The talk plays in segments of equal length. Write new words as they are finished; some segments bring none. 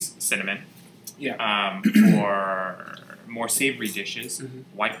cinnamon. Yeah. For more savory dishes,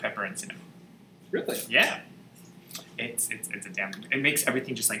 white pepper and cinnamon. Really? Yeah. It's a damn. It makes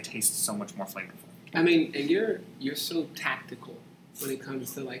everything just like taste so much more flavorful. I mean, and you're so tactical when it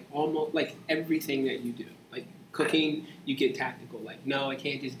comes to like almost like everything that you do. Like cooking, you get tactical. Like, no, it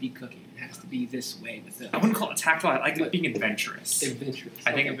can't just be cooking. It has to be this way. I wouldn't call it tactile. I like being adventurous. Adventurous.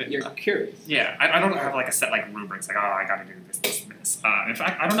 I think you're curious. Yeah, I don't have like a set like rubrics. Like, oh, I got to do this. In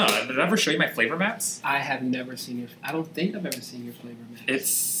fact, I don't know. Did I ever show you my flavor maps? I have never seen your. I don't think I've ever seen your flavor maps.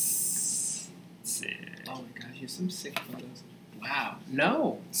 Let's see. Oh my gosh, you're some sick photos. Wow.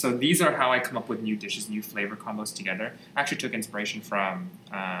 No. So these are how I come up with new dishes, new flavor combos together. I actually took inspiration from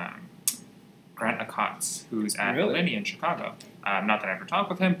Grant Acotz, who's at Millennium in Chicago. Not that I ever talked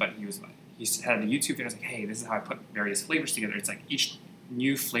with him, but he had a YouTube video. I was like, hey, this is how I put various flavors together. It's like each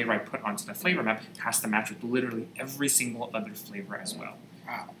new flavor I put onto the flavor map has to match with literally every single other flavor as well.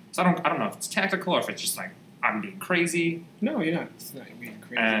 Wow. So I don't know if it's tactical or if it's just like I'm being crazy. No, you're not. It's not being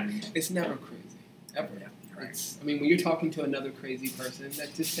crazy. And it's never crazy. Ever. Yeah, right. I mean, when you're talking to another crazy person,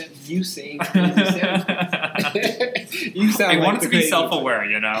 that just sounds, you saying crazy sounds crazy. You sound I like wanted to be crazy self-aware,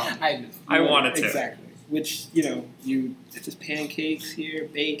 you know? I wanted to. Exactly. Which, it's just pancakes here,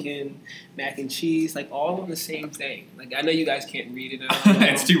 bacon, mac and cheese, like all on the same thing. Like, I know you guys can't read it.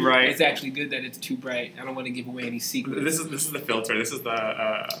 It's too bright. It's actually good that it's too bright. I don't want to give away any secrets. This is the filter. This is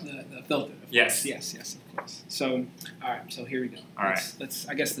the filter. Yes. Yes, of course. So, all right. So here we go. All right. Let's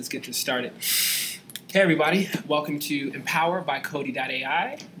get this started. Hey everybody, welcome to Empower by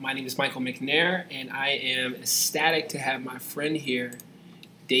Cody.ai. My name is Michael McNair, and I am ecstatic to have my friend here,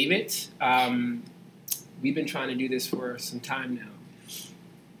 David. We've been trying to do this for some time now,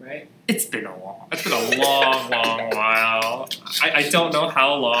 right? It's been a long while. I don't know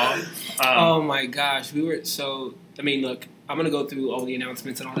how long. Oh my gosh, look, I'm going to go through all the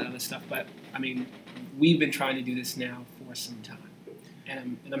announcements and all that other stuff, but I mean, we've been trying to do this now for some time,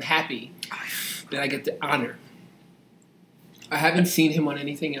 and I'm happy that I get the honor. I haven't seen him on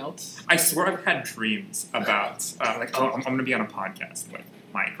anything else. I swear I've had dreams about, I'm going to be on a podcast with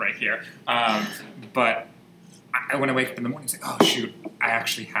Mike right here. But when I wake up in the morning, it's like, oh, shoot, I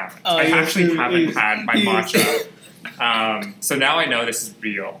actually haven't. Haven't had my matcha. So now I know this is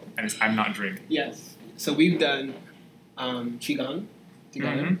real, and I'm not dreaming. Yes. So we've done Qigong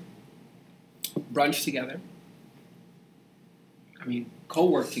together, brunch together. I mean,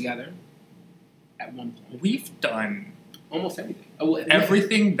 co-work together at one point. We've done almost everything.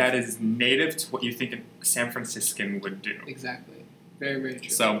 Everything that is native to what you think a San Franciscan would do. Exactly. Very, very true.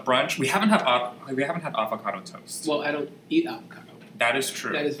 So brunch, we haven't had avocado toast. Well, I don't eat avocado. That is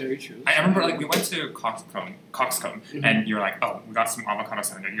true. That is very true. I remember, we went to Coxcomb, and you were like, "Oh, we got some avocado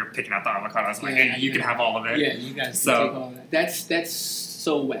sandwich." You're picking out the avocados, you can have all of it. Yeah, you guys can take all of that. That's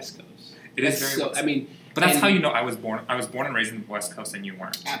so West Coast. It is very West Coast. But that's how you know I was born and raised in the West Coast, and you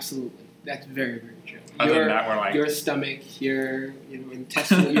weren't. Absolutely, that's very, very true. Other than that, we're like your stomach, your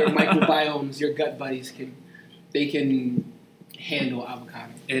intestinal, your microbiomes, your gut buddies can handle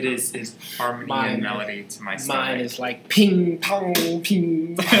avocado. It is harmony and melody to my stomach. Mine is like ping, pong,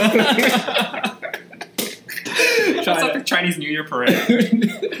 ping. That's like the Chinese New Year parade.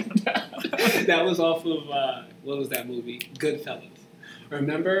 That was off of, what was that movie? Goodfellas.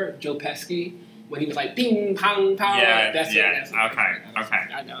 Remember Joe Pesci? When he was like ping, pong, pong. Yeah, that's it. Okay.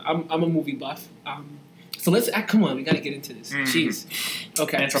 I know. I'm a movie buff. So come on, we got to get into this. Jeez.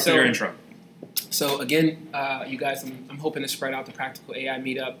 Okay. For your intro. So again, you guys, I'm hoping to spread out the Practical AI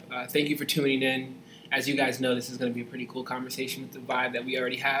meetup. Thank you for tuning in. As you guys know, this is going to be a pretty cool conversation with the vibe that we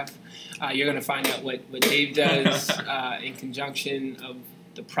already have. You're going to find out what Dave does in conjunction of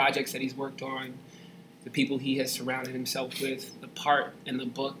the projects that he's worked on, the people he has surrounded himself with, the part in the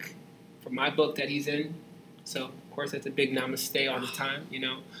book, from my book that he's in. So, of course, that's a big namaste all the time.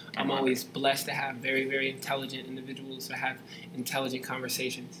 I'm always blessed to have very, very intelligent individuals to have intelligent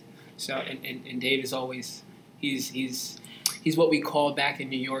conversations. So, and Dave is always, he's what we call back in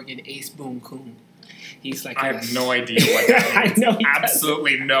New York an ace boom coon. He's like, I have no idea what that means. I know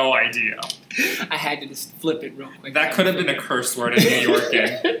absolutely no idea. I had to just flip it real quick. That could have been a curse word in New York,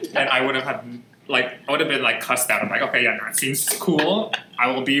 and I would have had been cussed out. I'm like, okay, yeah, that seems cool. I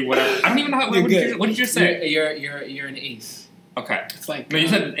will be whatever. I don't even know what did you say? You're an ace. Okay. It's like no, you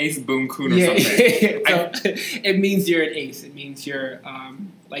said an ace boom coon or something. It means you're an ace. It means you're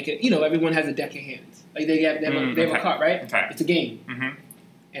everyone has a deck of hands. Like they have a card, right? Okay. It's a game,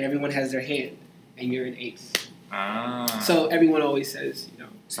 and everyone has their hand, and you're an ace. Ah. So everyone always says,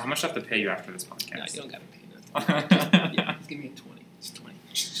 So how much do I have to pay you after this podcast? No, you don't got to pay nothing. Just give me a 20. It's 20.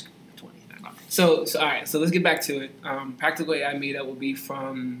 20. So all right. So let's get back to it. Practical AI meetup will be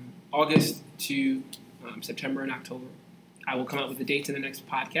from August to September and October. I will come up with the dates in the next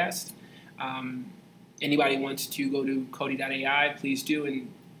podcast. Anybody wants to go to Cody.ai, please do,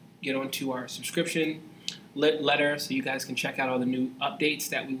 and get onto our subscription letter so you guys can check out all the new updates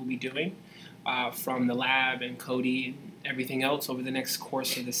that we will be doing from the lab and Cody and everything else over the next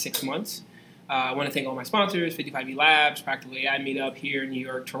course of the 6 months. I want to thank all my sponsors, 55E Labs, Practical AI Meetup here in New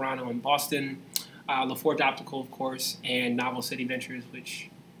York, Toronto, and Boston, LaForge Optical, of course, and Novel City Ventures, which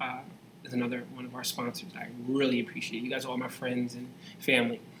is another one of our sponsors. I really appreciate it. You guys are all my friends and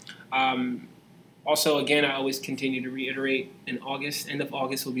family. Also, again, I always continue to reiterate, in August, end of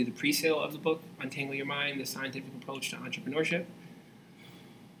August, will be the pre-sale of the book, Untangle Your Mind, The Scientific Approach to Entrepreneurship.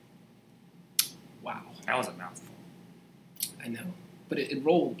 Wow. That was a mouthful. I know. But it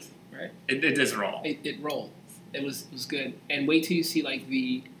rolled, right? It does roll. It rolled. It was good. And wait till you see, like,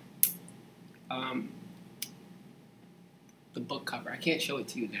 the book cover. I can't show it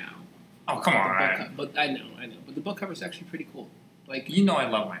to you now. Oh, come on. But I know. But the book cover is actually pretty cool. Like, you know I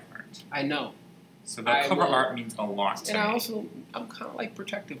love my art. I know. So the cover art means a lot to me. And I'm kind of like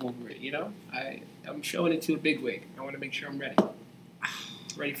protective over it, you know? I'm showing it to a bigwig. I want to make sure I'm ready.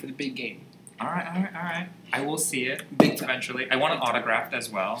 Ready for the big game. All right. I will see it Big time. eventually. I want it autographed as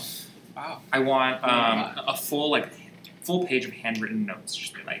well. Wow. I want a full page of handwritten notes,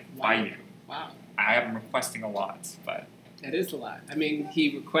 just be like, by you. Wow. I am requesting a lot, but... That is a lot. I mean,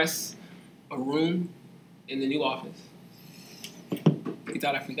 he requests a room in the new office. He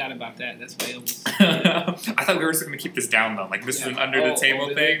thought I forgot about that. That's why it was... I thought we were just going to keep this down, though. Like, this is an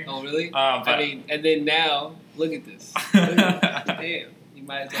under-the-table thing. Oh, really? But... I mean, and then now, look at this. Damn. You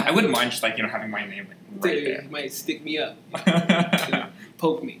might as well I wouldn't mind just, like, having my name right there. You might stick me up.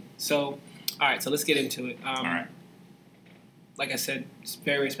 Poke me. So, all right. So let's get into it. All right. Like I said, it's a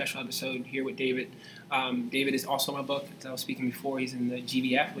very, very special episode here with David. David is also in my book. As I was speaking before, he's in the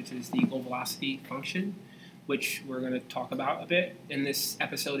GVF, which is the goal velocity function, which we're going to talk about a bit in this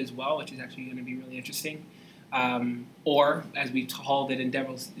episode as well, which is actually going to be really interesting. Or, as we called it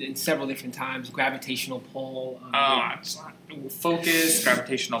in several different times, gravitational pull. Focus,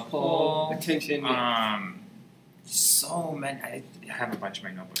 gravitational pull. Attention. So many. I have a bunch of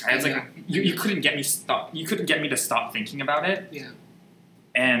my notebooks. I was like, you couldn't get me stop. You couldn't get me to stop thinking about it. Yeah.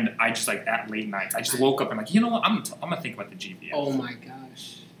 And I just at late nights, I just woke up and you know what? I'm gonna think about the GVF. Oh my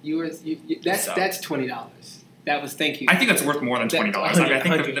gosh, that's $20. That was thank you. I think that's worth more than $20. I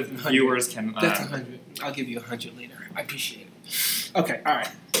think the viewers can. That's $100. I'll give you $100 later. I appreciate it. Okay, all right.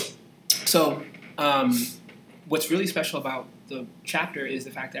 So, what's really special about the chapter is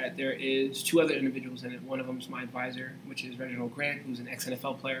the fact that there is two other individuals in it. One of them is my advisor, which is Reginald Grant, who's an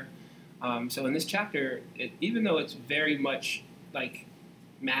ex-NFL player. So in this chapter, even though it's very much like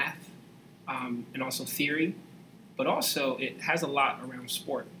math and also theory, but also it has a lot around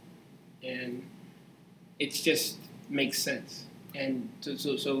sport, and it just makes sense. And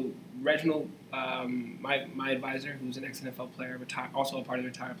so Reginald, my advisor, who's an ex-NFL player, also a part of the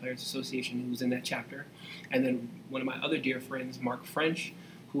Retired Players Association, who's in that chapter, and then one of my other dear friends, Mark French,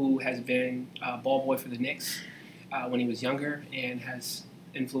 who has been a ball boy for the Knicks when he was younger, and has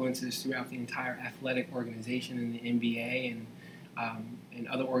influences throughout the entire athletic organization in the NBA and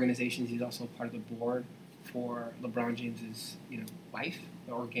other organizations. He's also part of the board for LeBron James's wife,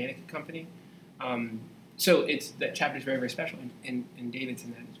 the organic company. So that chapter is very, very special, and David's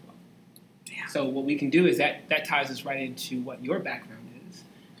in that as well. Damn. So what we can do is that ties us right into what your background is.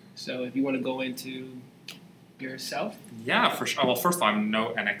 So if you want to go into yourself. Yeah, for sure. Well, first of all, I'm no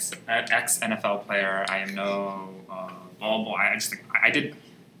ex-NFL player. I am no ball boy. I did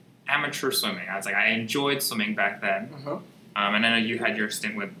amateur swimming. I enjoyed swimming back then. Uh-huh. And I know you had your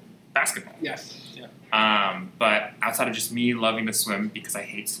stint with basketball. Yes. Yeah. But outside of just me loving to swim because I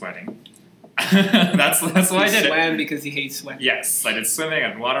hate sweating. that's why I did it. Swam because he hates sweating. Yes, I did swimming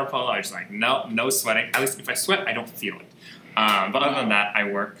and water polo. I was no sweating. At least if I sweat, I don't feel it. But other than that, I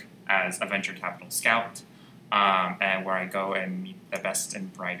work as a venture capital scout, and where I go and meet the best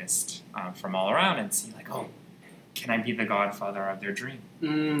and brightest from all around and see can I be the godfather of their dream?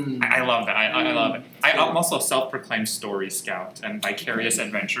 I love that. I love it. I'm also a self-proclaimed story scout and vicarious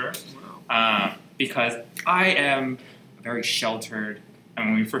adventurer because I am a very sheltered.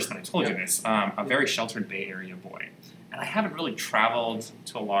 And when we first met, I told you this, a very sheltered Bay Area boy. And I haven't really traveled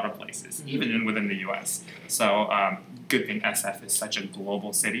to a lot of places, even within the U.S. So good thing SF is such a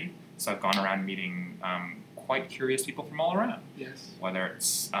global city. So I've gone around meeting quite curious people from all around. Yes. Whether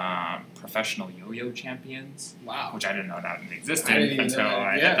it's professional yo-yo champions, wow, which I didn't know that existed until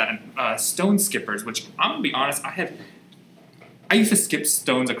I did that. Stone skippers, which I'm going to be honest, I I used to skip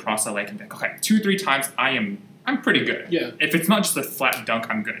stones across the lake and think, okay, 2-3 times, I'm pretty good. Yeah. If it's not just a flat dunk,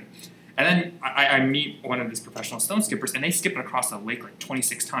 I'm good. And then I meet one of these professional stone skippers, and they skip it across the lake like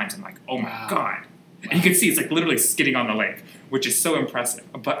 26 times. I'm like, oh my God. And you can see it's like literally skidding on the lake, which is so impressive.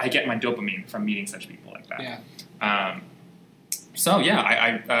 But I get my dopamine from meeting such people like that. Yeah. So yeah,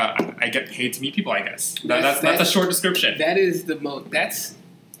 I get paid to meet people, I guess. That's a short description. That is that's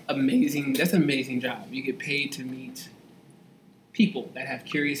amazing. That's an amazing job. You get paid to meet people that have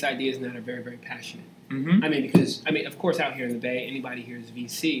curious ideas and that are very, very passionate. Mm-hmm. I mean, of course, out here in the Bay, anybody here is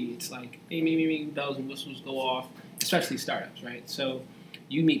VC. It's like, bells and whistles go off, especially startups, right? So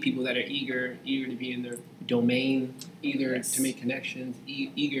you meet people that are eager to be in their domain, eager to make connections,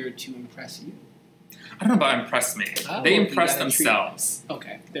 eager to impress you. I don't know about impress me. They impress themselves.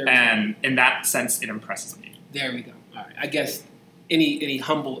 Okay. And in that sense, it impresses me. There we go. All right. I guess any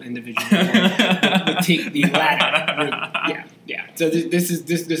humble individual would take the latter. Yeah. So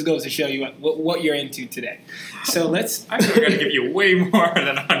this goes to show you what you're into today. So let's. I'm going to give you way more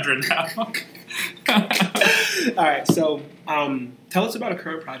than 100 now. All right. So tell us about a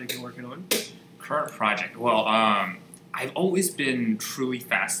current project you're working on. Current project. Well, I've always been truly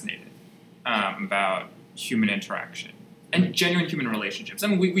fascinated about human interaction and genuine human relationships. I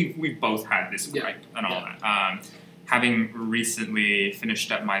mean, we've both had this gripe and all that. Having recently finished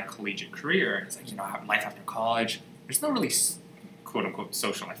up my collegiate career, it's like, life after college, there's no really quote-unquote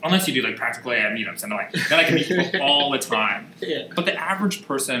social life, unless you do like practical AI meetups, and then I can meet people all the time. Yeah. But the average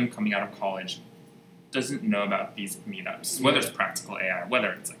person coming out of college doesn't know about these meetups, whether it's practical AI,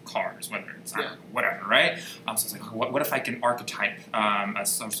 whether it's like cars, whether it's whatever, right? So it's like, what if I can archetype a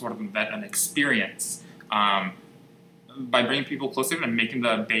sort of an experience by bringing people closer and making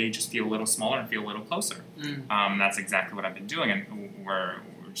the Bay just feel a little smaller and feel a little closer. That's exactly what I've been doing, and we're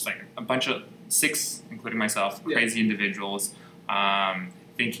just like a bunch of 6, including myself, crazy individuals,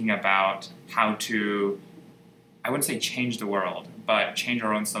 thinking about how to, I wouldn't say change the world, but change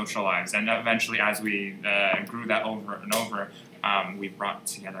our own social lives. And eventually, as we grew that over and over, we brought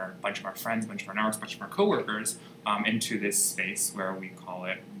together a bunch of our friends, a bunch of our networks, a bunch of our coworkers into this space where we call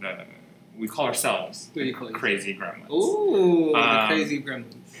ourselves Crazy Gremlins. Ooh, the Crazy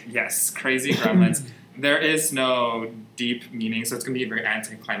Gremlins. Yes, Crazy Gremlins. There is no deep meaning, so it's going to be very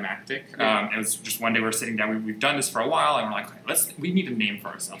anticlimactic. It was just one day we were sitting down. We've done this for a while, and we're like, okay, we need a name for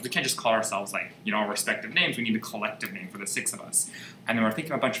ourselves. We can't just call ourselves our respective names. We need a collective name for the 6 of us. And then we're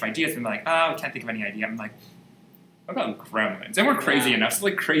thinking of a bunch of ideas, and we're like, we can't think of any idea. I'm like, what about Gremlins? And we're crazy enough,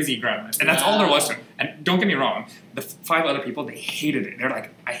 so Crazy Gremlins. And that's all there was to it. And don't get me wrong, the 5 other people, they hated it. They're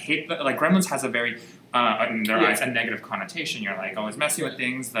like, I hate Gremlins has a very, in their eyes, a negative connotation. You're like, always messing with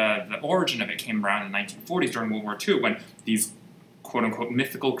things. The origin of it came around in the 1940s during World War II, when these quote-unquote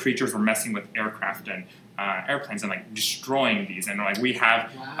mythical creatures were messing with aircraft and airplanes and destroying these. And we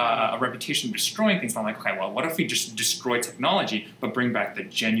have a reputation of destroying things. And I'm like, okay, well, what if we just destroy technology but bring back the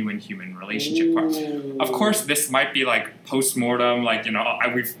genuine human relationship part? Of course, this might be post-mortem,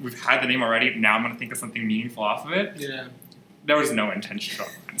 we've had the name already. Now I'm going to think of something meaningful off of it. Yeah. There was no intention.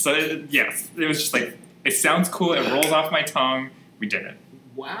 So yes, it was just it sounds cool. It rolls off my tongue. We did it.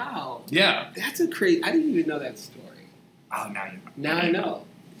 Wow. Yeah. That's a crazy. I didn't even know that story. Oh, now you know. Now I know.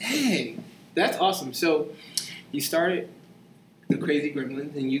 Dang. That's awesome. So you started the Crazy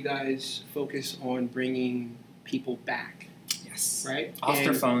Gremlins, and you guys focus on bringing people back. Yes. Right? Off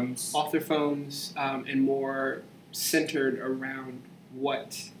their phones, and more centered around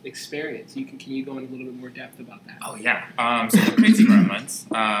what experience. Can you go into a little bit more depth about that? Oh, yeah. So the Crazy Gremlins,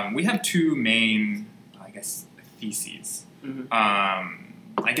 we have 2 main, theses. Mm-hmm.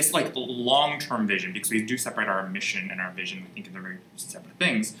 Long-term vision, because we do separate our mission and our vision. We think they're very separate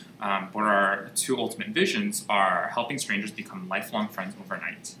things. But our 2 ultimate visions are helping strangers become lifelong friends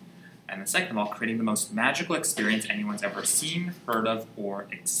overnight. And the second of all, creating the most magical experience anyone's ever seen, heard of, or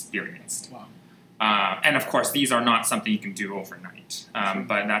experienced. Wow. And of course, these are not something you can do overnight.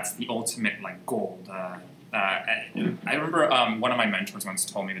 But that's the ultimate goal. I remember one of my mentors once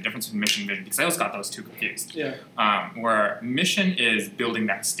told me the difference between mission and vision, because I always got those 2 confused. Yeah. Where mission is building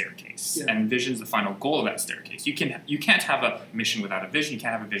that staircase, and vision is the final goal of that staircase. You can't have a mission without a vision. You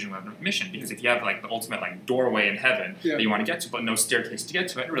can't have a vision without a mission, because if you have the ultimate doorway in heaven that you want to get to, but no staircase to get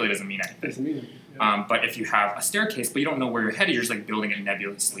to it, it really doesn't mean anything. Doesn't mean anything. Yeah. But if you have a staircase, but you don't know where you're headed, you're just building it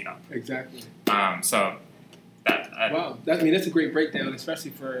nebulously up. Exactly. Wow, that's a great breakdown,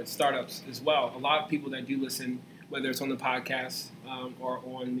 especially for startups as well. A lot of people that do listen, whether it's on the podcast or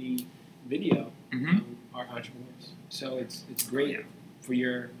on the video, are entrepreneurs. So it's great for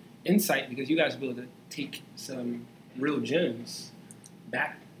your insight, because you guys will be able to take some real gems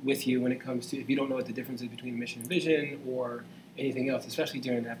back with you when it comes to, if you don't know what the difference is between mission and vision, or anything else, especially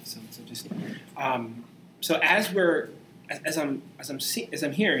during the episode. So just so as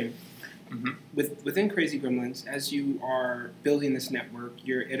I'm hearing within Crazy Gremlins, as you are building this network,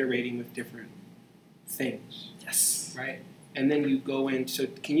 you're iterating with different things. Yes. Right. And then you go in. So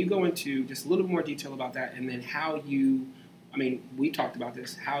can you go into just a little more detail about that, and then how you? I mean, we talked about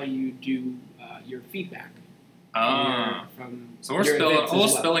this. How you do your feedback. So we're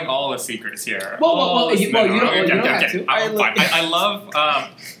spilling all the secrets here. Well, you don't have to. I love.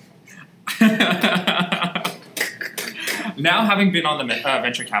 Now, having been on the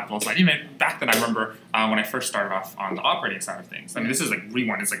venture capital side, even back then, I remember when I first started off on the operating side of things. I mean, this is like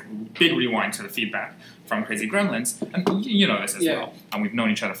rewind. It's like big rewind to the feedback from Crazy Gremlins, and you know this as well. And we've known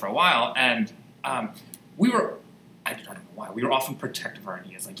each other for a while, and we were. I don't know why. We were often protective of our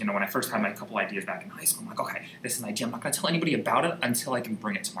ideas. Like, when I first had my couple ideas back in high school, I'm like, okay, this is an idea. I'm not going to tell anybody about it until I can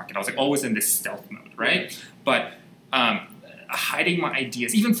bring it to market. I was like always in this stealth mode, right? But hiding my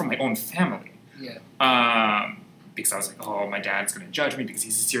ideas, even from my own family. Because I was like, oh, my dad's going to judge me because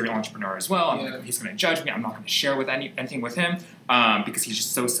he's a serial entrepreneur as well. I'm like, he's going to judge me. I'm not going to share with anything with him because he's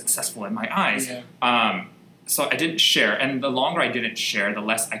just so successful in my eyes. So I didn't share. And the longer I didn't share, the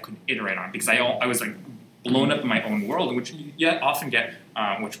less I could iterate on because I was like blown up in my own world, which you often get,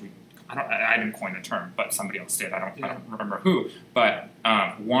 I didn't coin the term, but somebody else did. I don't remember who. But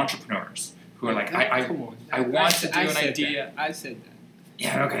entrepreneurs who are like, I want to do an idea. I said that.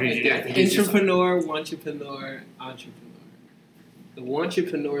 Yeah, okay. Entrepreneur. The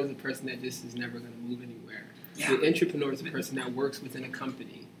entrepreneur is the person that just is never going to move anywhere. Yeah. The entrepreneur is the person that works within a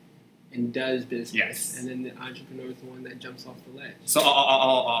company and does business. Yes. And then the entrepreneur is the one that jumps off the ledge. So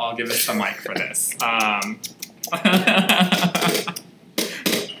I'll give us the mic for this.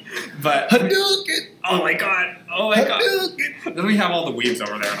 But Hadouken! Oh my god! Hadouken! Then we have all the weebs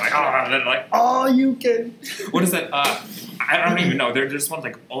over there, they're like, oh, you can. What is that? I don't even know. There's one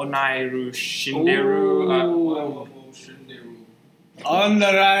like Onairu Shinderu. On the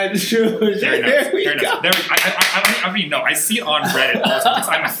right shoes. There we go. I already know. I see it on Reddit all the time because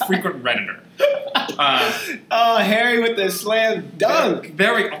I'm a frequent Redditor. Harry with the slam dunk.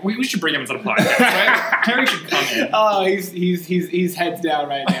 We should bring him into the podcast, right? Harry should come in. Oh, he's heads down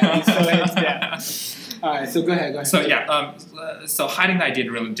right now. He's so heads down. All right, so go ahead. So so hiding the idea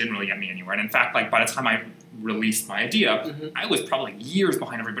didn't really get me anywhere. And in fact, like by the time I released my idea, I was probably years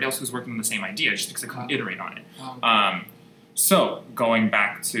behind everybody else who was working on the same idea just because I couldn't iterate on it. So going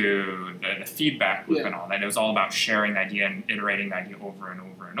back to the feedback loop and all that, it was all about sharing the idea and iterating the idea over and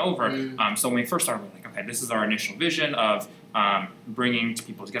over and over. So when we first started, we were like, okay, this is our initial vision of bringing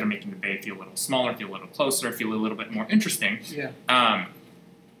people together, making the Bay feel a little smaller, feel a little closer, feel a little bit more interesting.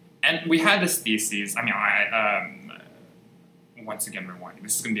 And we had this thesis. I mean, once again, rewinding.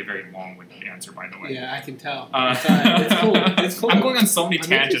 This is going to be a very long-winded answer, by the way. Yeah, I can tell. It's cool. I'm going on so many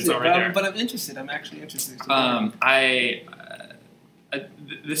tangents over here. But I'm interested. I'm actually interested.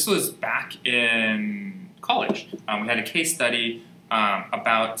 This was back in college. We had a case study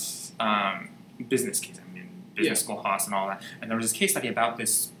about business case. I mean, business school Haas and all that. And there was this case study about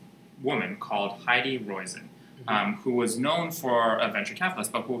this woman called Heidi Roizen. Who was known for a venture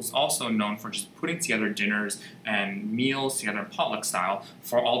capitalist, but who was also known for just putting together dinners and meals together potluck style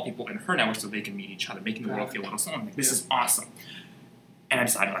for all people in her network so they can meet each other, making the world feel a little smaller. Like, this is awesome. And I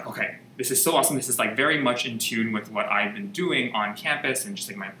decided, like, okay, this is so awesome. This is like very much in tune with what I've been doing on campus and just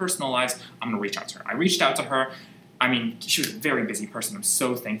like my personal lives. I'm going to reach out to her. I reached out to her. I mean, she was a very busy person. I'm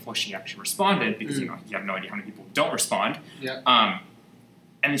so thankful she actually responded because, you have no idea how many people don't respond.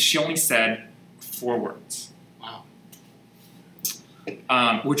 And she only said 4 words.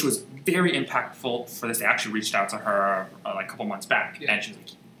 Which was very impactful for this. I actually reached out to her like a couple months back, and she was like,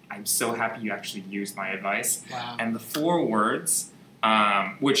 I'm so happy you actually used my advice. And the 4 words,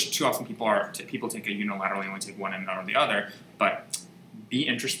 which too often people take it unilaterally and only take one and not the other, but be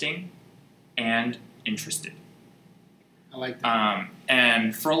interesting and interested. I like that.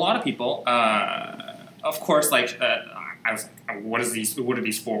 And for a lot of people, of course, like I was like, what do these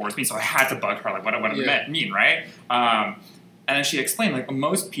 4 words mean? So I had to bug her, like, what do it mean, right? And then she explained, like,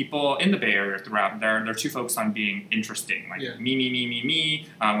 most people in the Bay Area throughout, they're too focused on being interesting. Like, me.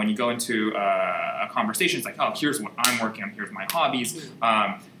 When you go into a conversation, it's like, oh, here's what I'm working on, here's my hobbies.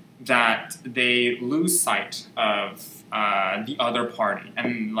 That they lose sight of the other party.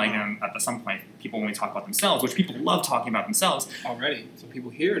 And, like, at some point, people only talk about themselves, which people love talking about themselves. Already. So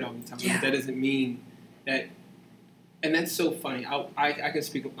people hear it all the time. But that doesn't mean that... And that's so funny. I can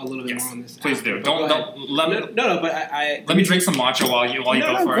speak a little bit more on this. Please do. Let me drink some matcha while you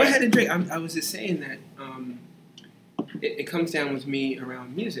go for it. Go ahead and drink. I was just saying that it comes down with me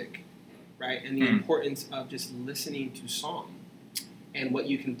around music, right? And the importance of just listening to song. and what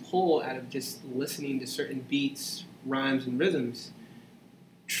you can pull out of just listening to certain beats, rhymes, and rhythms.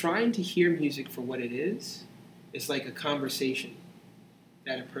 Trying to hear music for what it is like a conversation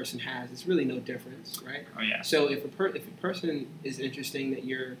that a person has. It's really no difference, right? Oh yeah. So if a person is interesting that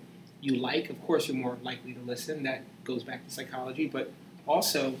you like, of course you're more likely to listen. That goes back to psychology, but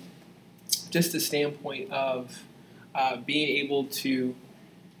also just the standpoint of being able to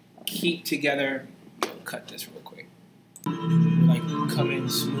keep together. Cut this real quick. Like come in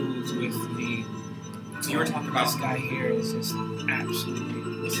smooth with the. So you were talking about this guy here is just absolutely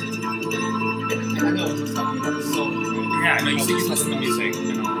listen to me. And I know I'm just talking about the soul, right? Yeah, I know you listen to music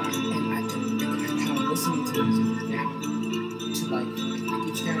and all that. And how listening to music is down to like it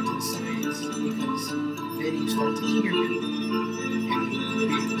gets down to the science, because then you start to hear people and you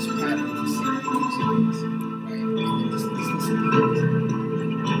create this pattern of the same music is, right? And then just listen to music.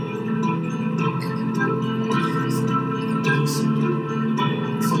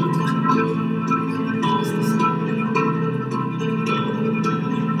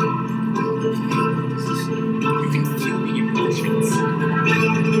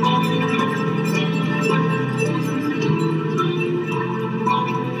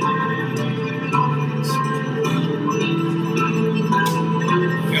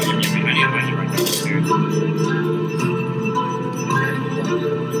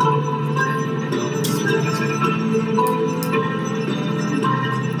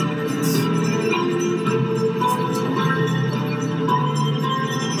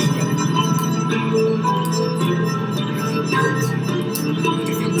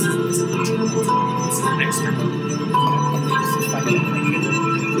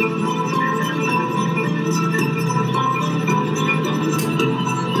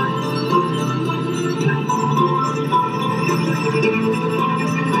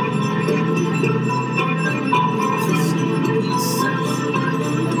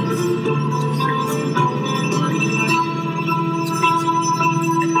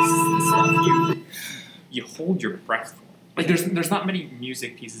 You hold your breath for. Like there's not many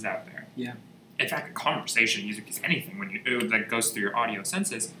music pieces out there. Yeah. In fact, conversation music is anything when that goes through your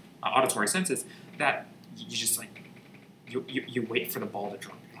auditory senses, that you just like you wait for the ball to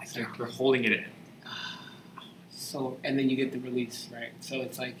drop. Like you're holding it in. So and then you get the release, right? So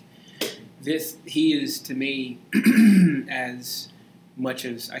it's like this. He is to me as much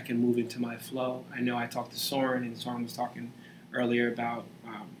as I can move into my flow. I know I talked to Soren, and Soren was talking earlier about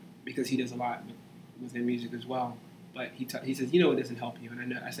because he does a lot within music as well. But he says, it doesn't help you,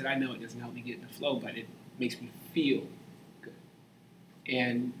 and I said I know it doesn't help me get in the flow, but it makes me feel good,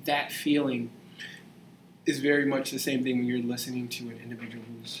 and that feeling is very much the same thing when you're listening to an individual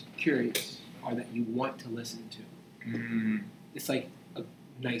who's curious or that you want to listen to. Mm-hmm. It's like a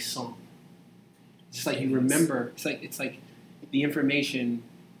nice song. It's just like you remember. It's like the information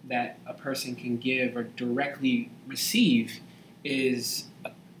that a person can give or directly receive is,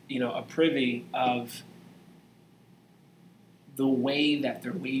 a privy of the way that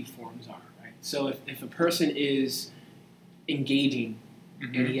their waveforms are, right? So if a person is engaging,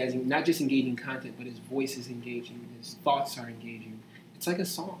 mm-hmm. and he has not just engaging content, but his voice is engaging, his thoughts are engaging, it's like a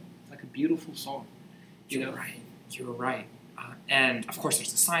song. It's like a beautiful song. You're right. And of course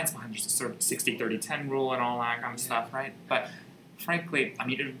there's the science behind it. There's the sort of 60-30-10 rule and all that kind of stuff, right? But frankly, I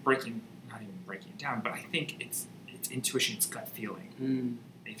mean, not even breaking it down, but I think it's intuition, it's gut feeling.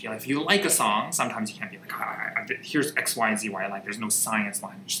 If you like a song, sometimes you can't be like, here's X, Y, and Z why I like. There's no science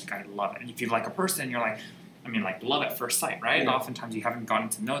behind it. Just like, I love it. And if you like a person, you're like, love at first sight, right? Yeah. Oftentimes you haven't gotten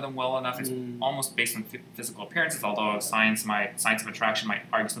to know them well enough. It's almost based on physical appearances, although science of attraction might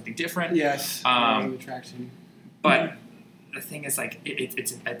argue something different. Yes, attraction. But the thing is, like,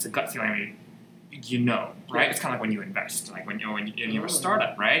 it's a gut feeling. I mean, right? It's kind of like when you invest, like when you're a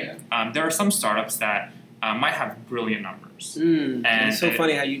startup, right? Yeah. There are some startups that might have brilliant numbers. And it's so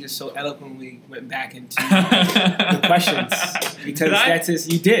funny how you just so eloquently went back into the questions, because that's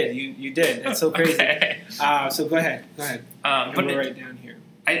just, you did. That's so crazy. Okay. So go ahead. But right down here.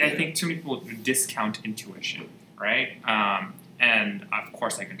 I think too many people discount intuition, right? And of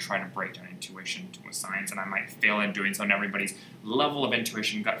course, I can try to break down intuition to a science, and I might fail in doing so. And everybody's level of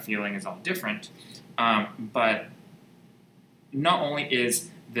intuition, gut feeling is all different. But not only is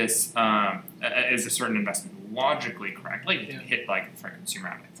this is a certain investment logically correct, like you can hit like for a consumer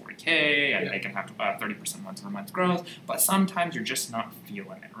at like 40K, and they can have 30% month-over-month growth, but sometimes you're just not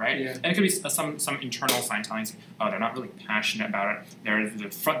feeling it, right? Yeah. And it could be some internal sign telling you, they're not really passionate about it. There's the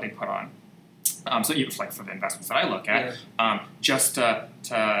front they put on. So even like for the investments that I look at, just to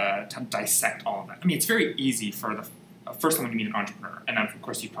dissect all of that. I mean, it's very easy for first time when you meet an entrepreneur, and of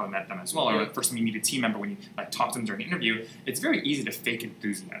course you've probably met them as well, or the first time you meet a team member when you talk to them during an interview, it's very easy to fake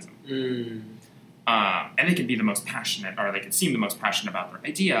enthusiasm. And they can be the most passionate, or they can seem the most passionate about their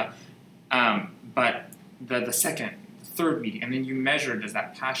idea, but the second, the third meeting, and then you measure, does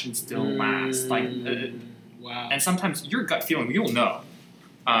that passion still last? Wow. And sometimes your gut feeling, you'll know.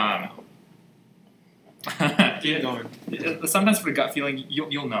 Keep going. Sometimes for the gut feeling,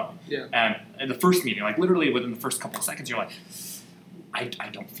 you'll know. Yeah. And in the first meeting, like literally within the first couple of seconds, you're like, I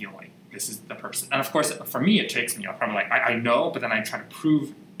don't feel like this is the person. And of course, for me, it takes me. I'm probably like, I know, but then I try to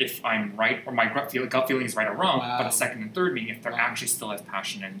prove if I'm right or my gut feeling is right or wrong. Wow. But a second and third meeting, if they're actually still as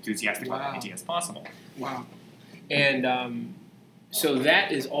passionate and enthusiastic about the idea as possible. Wow. And so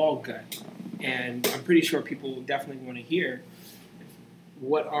that is all gut. And I'm pretty sure people definitely want to hear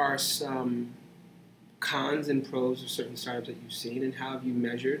what are some cons and pros of certain startups that you've seen, and how have you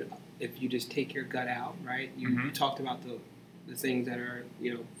measured if you just take your gut out, right? You talked about the things that are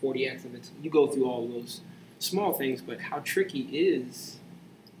 40x of it. You go through all of those small things, but how tricky is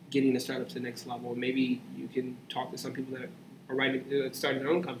getting a startup to the next level? Maybe you can talk to some people that are starting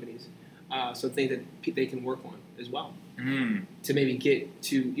their own companies, so things that they can work on as well to maybe get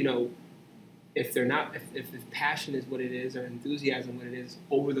to if they're not, if passion is what it is, or enthusiasm what it is,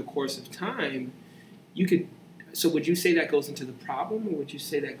 over the course of time, you could. So would you say that goes into the problem, or would you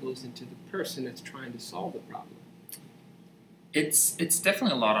say that goes into the person that's trying to solve the problem? It's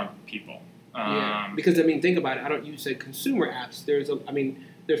definitely a lot on people. Because think about it. You said consumer apps.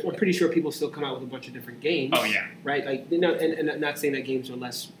 I'm pretty sure people still come out with a bunch of different games. Oh yeah. Right. And I'm not saying that games are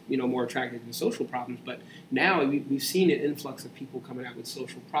less, more attractive than social problems, but now we've seen an influx of people coming out with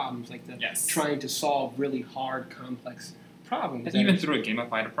social problems, like trying to solve really hard, complex problems. And even through a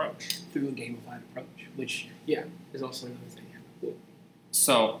gamified approach. Which is also another thing. Cool.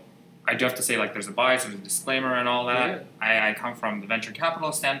 So I do have to say, there's a bias, there's a disclaimer and all that. Yeah. I come from the venture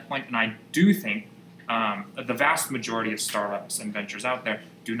capital standpoint, and I do think the vast majority of startups and ventures out there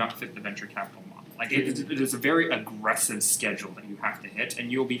do not fit the venture capital model. It is a very aggressive schedule that you have to hit,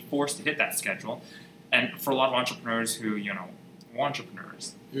 and you'll be forced to hit that schedule. And for a lot of entrepreneurs who, who want to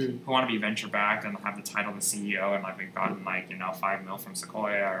be venture backed and have the title of the CEO, and we've gotten $5 million from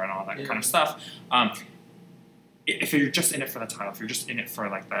Sequoia and all that kind of stuff. If you're just in it for the title, if you're just in it for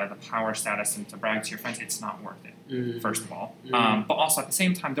the power status and to brag to your friends, it's not worth it. First of all, but also at the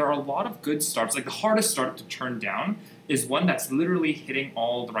same time, there are a lot of good startups. The hardest startup to turn down is one that's literally hitting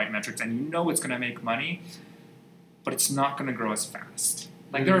all the right metrics, and it's going to make money, but it's not going to grow as fast.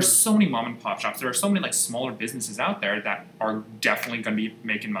 There are so many mom and pop shops. There are so many smaller businesses out there that are definitely going to be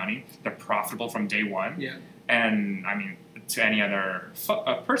making money. They're profitable from day one. Yeah. And to any other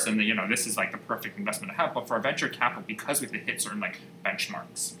person, this is the perfect investment to have. But for a venture capital, because we have to hit certain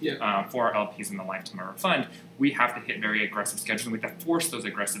benchmarks for our LPs in the lifetime of our fund, we have to hit very aggressive schedules, and we have to force those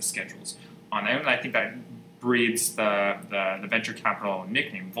aggressive schedules on them. And I think that breeds the venture capital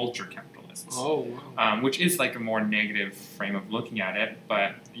nickname, vulture capitalists. Oh, wow. Which is a more negative frame of looking at it,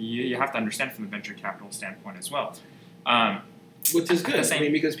 but you have to understand from the venture capital standpoint as well. Which is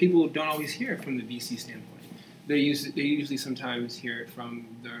good, because people don't always hear it from the VC standpoint. They usually sometimes hear it from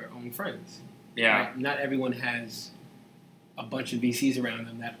their own friends. Yeah. Right? Not everyone has a bunch of VCs around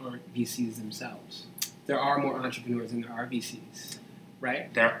them that aren't VCs themselves. There are more entrepreneurs than there are VCs,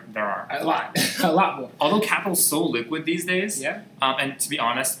 right? There are. A lot more. Although capital's so liquid these days, and to be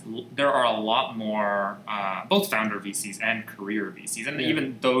honest, there are a lot more both founder VCs and career VCs, and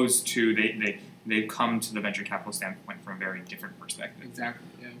even those two, they come to the venture capital standpoint from a very different perspective. Exactly.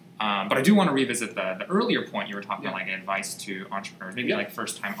 Yeah. But I do want to revisit the earlier point you were talking about, advice to entrepreneurs, maybe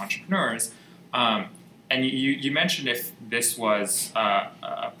first-time entrepreneurs. And you mentioned if this was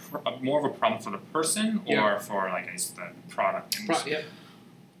more of a problem for the person or for the product.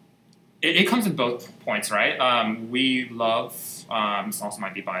 It comes in both points, right? We love, this also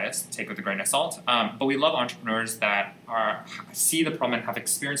might be biased, take it with a grain of salt, but we love entrepreneurs that see the problem and have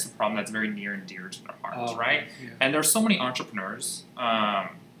experienced the problem that's very near and dear to their hearts, right? Yeah. And there are so many entrepreneurs,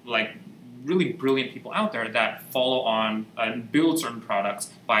 really brilliant people out there that follow on and build certain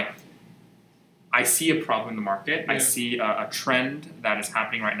products by, I see a problem in the market, I see a trend that is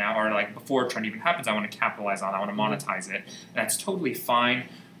happening right now, or before a trend even happens, I want to capitalize on it, I want to monetize it. That's totally fine.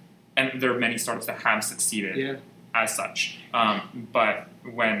 And there are many startups that have succeeded as such. But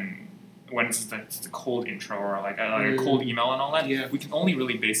when it's just a cold intro or a cold email and all that, we can only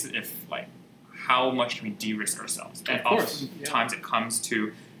really base it if how much can we de-risk ourselves. And oftentimes it comes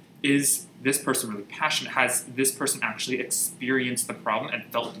to, is this person really passionate? Has this person actually experienced the problem and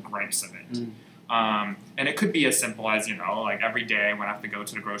felt the gripes of it? And it could be as simple as, like every day when I have to go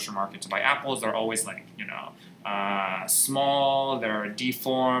to the grocery market to buy apples, they're always like, small, they're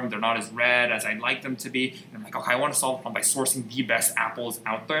deformed, they're not as red as I'd like them to be. And I'm like, okay, I want to solve the problem by sourcing the best apples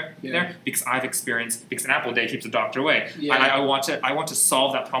out there, because because an apple a day keeps the doctor away. Yeah. I want to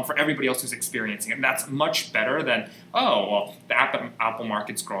solve that problem for everybody else who's experiencing it. And that's much better than, the apple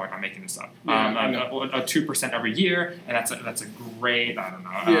market's growing. I'm making this up. A 2% every year, and that's a great,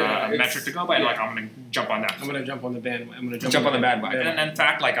 metric to go by. And I'm going to jump on that. I'm going to jump on the bandwagon. I'm going to jump on the bandwagon. And in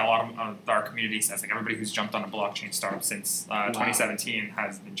fact, like a lot of our community says, like everybody who's jumped on a blockchain startup since 2017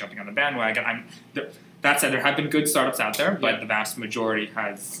 has been jumping on the bandwagon. That said, there have been good startups out there, but the vast majority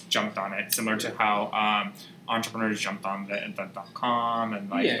has jumped on it, similar to how entrepreneurs jumped on the .com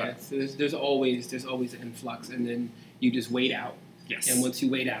and there's always an influx, and then you just wait out. Yes. And once you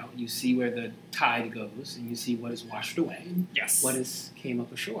wait out, you see where the tide goes, and you see what is washed away, and what came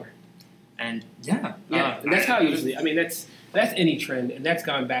up ashore. And and that's how usually. I mean, that's any trend, and that's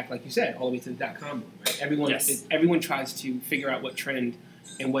gone back, like you said, all the way to the .com boom. Right? Everyone tries to figure out what trend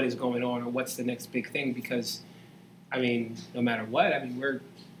and what is going on, or what's the next big thing. Because, I mean, no matter what,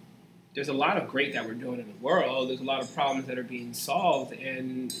 there's a lot of great that we're doing in the world. There's a lot of problems that are being solved,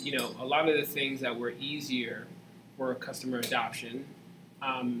 and a lot of the things that were easier for customer adoption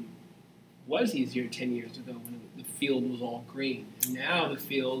was easier 10 years ago when the field was all green, and now the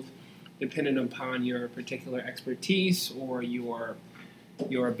field, depending upon your particular expertise or your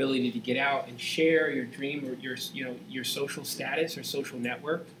ability to get out and share your dream or your social status or social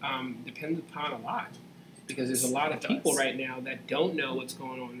network, depends upon a lot. Because there's a lot of people right now that don't know what's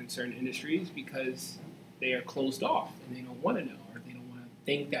going on in certain industries because they are closed off and they don't want to know, or they don't want to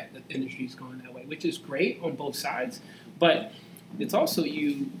think that the industry is going that way, which is great on both sides. But it's also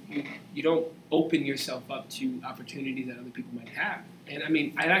you don't open yourself up to opportunities that other people might have. And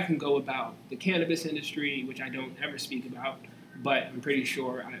I can go about the cannabis industry, which I don't ever speak about, but I'm pretty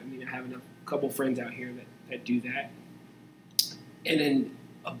sure, I have a couple friends out here that do that. And then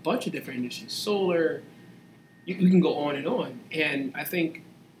a bunch of different industries, solar, you can go on and on. And I think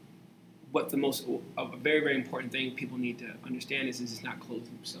a very, very important thing people need to understand is it's not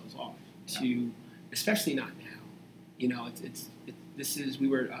closing themselves off to, especially not now. We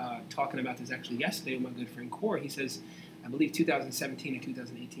were talking about this actually yesterday with my good friend Corey. He says, I believe 2017 and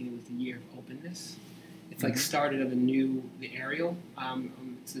 2018 it was the year of openness. It's like started of the Ariel.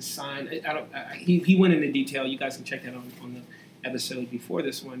 It's a sign. He went into detail. You guys can check that on the episode before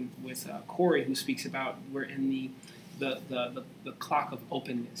this one with Corey, who speaks about we're in the clock of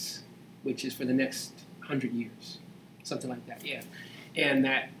openness, which is for the next 100 years, something like that. Yeah, and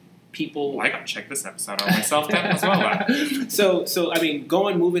that people. Well, I gotta check this episode out myself then as well. So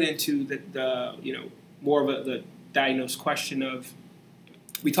moving into the more of the diagnosed question of.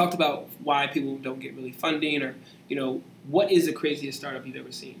 We talked about why people don't get really funding, or what is the craziest startup you've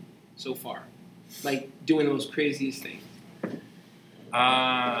ever seen so far, like doing the most craziest thing.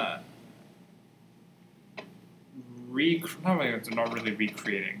 Not really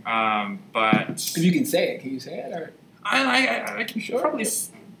recreating, but if you can say it, can you say it? Or I can probably.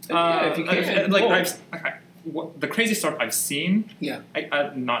 If you can. The craziest startup I've seen,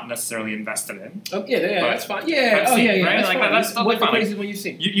 I'm not necessarily invested in. Oh yeah, that's fine. Yeah, right? That's fine. What's the craziest one you've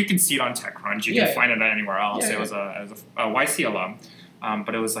seen? You can see it on TechCrunch. You can find it anywhere else. It was a YC alum,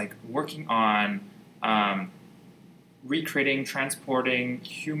 but it was like working on recreating, transporting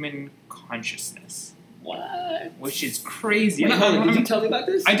human consciousness. What? Which is crazy. Wait, hold on. Did you tell me about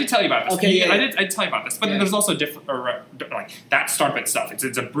this? I did tell you about this. Okay, I did tell you about this. But there's also different, like that startup itself.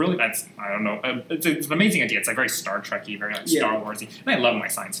 It's a brilliant. I don't know. It's an amazing idea. It's like very Star Trek-y, very like Star Wars-y. And I love my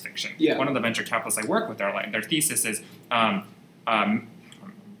science fiction. Yeah. One of the venture capitalists I work with, their thesis is, I'm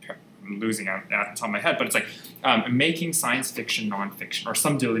losing out at the top of my head, but it's like making science fiction nonfiction, or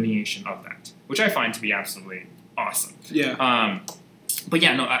some delineation of that, which I find to be absolutely awesome. Yeah. But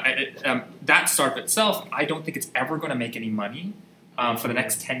that startup itself, I don't think it's ever going to make any money for the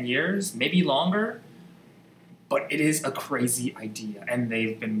next 10 years, maybe longer. But it is a crazy idea, and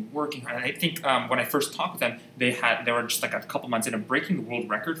they've been working hard. And I think when I first talked with them, they were just like a couple months into breaking the world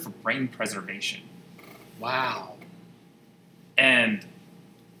record for brain preservation. Wow. And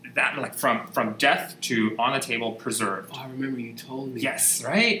that, like, from death to on the table, preserved. Oh, I remember you told me. Yes,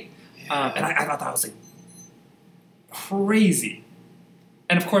 right? Yeah. And I thought that was like crazy.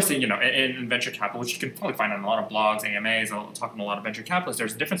 And of course, in venture capital, which you can probably find on a lot of blogs, AMAs, talking to a lot of venture capitalists,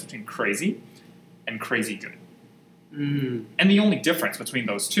 there's a difference between crazy and crazy good. Mm. And the only difference between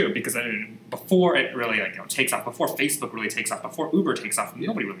those two, because before it really takes off, before Facebook really takes off, before Uber takes off,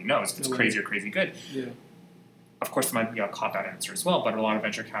 nobody really knows if it's crazy or crazy good. Yeah. of course, there might be a cop-out answer as well, but a lot of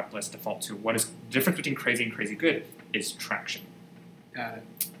venture capitalists default to what is the difference between crazy and crazy good is traction. Got it.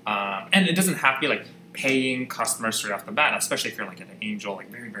 And it doesn't have to be like paying customers straight off the bat, especially if you're like at an angel, like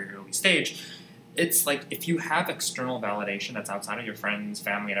very, very early stage. It's like if you have external validation that's outside of your friends,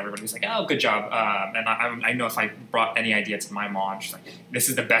 family, and everybody who's like, oh, good job. And I know if I brought any idea to my mom, she's like, this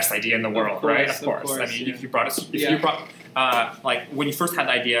is the best idea in the world, right? Of course. I mean, if you brought like when you first had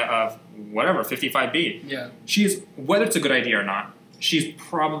the idea of whatever, 55B, she's, whether it's a good idea or not, she's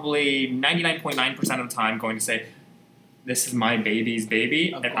probably 99.9% of the time going to say, this is my baby's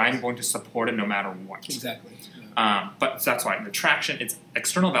baby, and I'm going to support it no matter what. Exactly. But that's why the traction, it's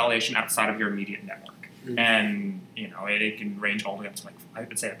external validation outside of your immediate network. Mm-hmm. And, you know, it can range all the way up to like, I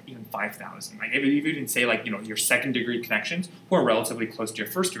would say even 5,000. Like if you even say like, you know, your second degree connections who are relatively close to your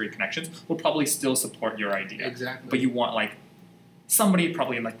first degree connections will probably still support your idea. Exactly. But you want like somebody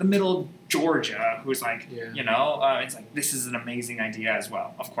probably in like the middle of Georgia who's like, you know, it's like, this is an amazing idea as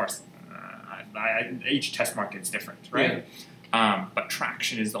well. Of course, each test market is different, right? Yeah. But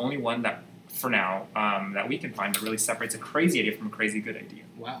traction is the only one that, for now, that we can find that really separates a crazy idea from a crazy good idea.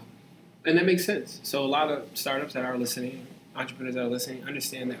 Wow. And that makes sense. So a lot of startups that are listening, entrepreneurs that are listening,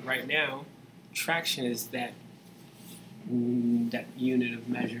 understand that right now, traction is that unit of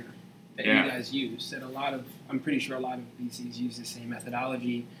measure that you guys use. That I'm pretty sure a lot of VCs use the same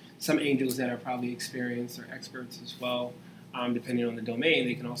methodology. Some angels that are probably experienced or experts as well, depending on the domain,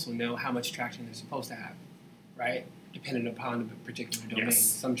 they can also know how much traction they're supposed to have, right? Depending upon the particular domain. Yes.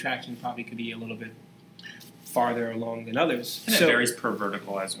 Some traction probably could be a little bit farther along than others. And it varies per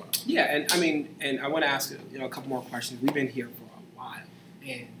vertical as well. Yeah, and I mean, and I want to ask a couple more questions. We've been here for a while,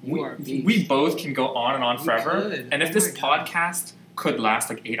 and we both can go on and on forever. And if this podcast could last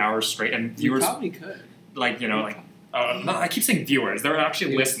like 8 hours straight, and viewers probably could, like no, I keep saying viewers. They're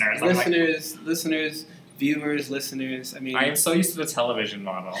actually listeners. Listeners. Viewers, listeners. I mean, I am so used to the television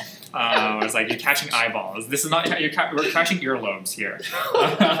model. It's like you're catching eyeballs. This is not. We're catching earlobes here.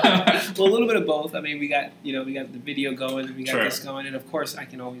 Well, a little bit of both. I mean, we got the video going, and we got this going, and of course, I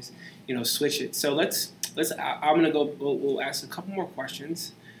can always switch it. So let's. I'm gonna go. We'll ask a couple more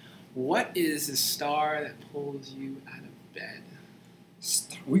questions. What is the star that pulls you out of bed?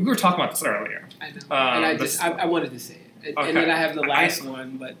 We were talking about this earlier. I know, and I wanted to say it, and then I have the last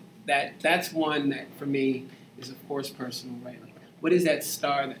one, but. That's one that for me is of course personal, right? Like, what is that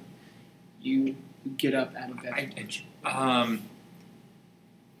star that you get up out of bed?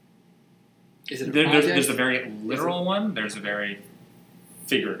 Is it a project? There's a very literal one. There's a very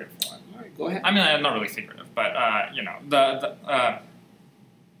figurative one. All right, go ahead. I mean, I'm not really figurative, but the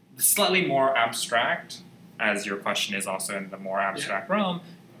slightly more abstract, as your question is also in the more abstract realm.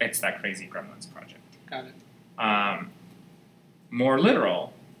 It's that Crazy Gremlins project. Got it. More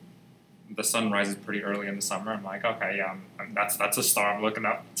literal. The sun rises pretty early in the summer. I'm like, okay, that's a star I'm looking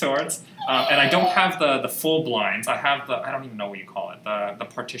up towards. And I don't have the full blinds. I have I don't even know what you call it, the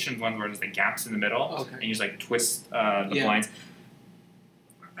partitioned one where there's the gaps in the middle, and you just like twist the blinds.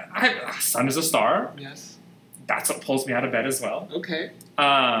 Sun is a star. Yes. That's what pulls me out of bed as well. Okay.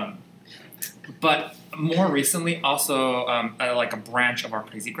 But more recently, also like a branch of our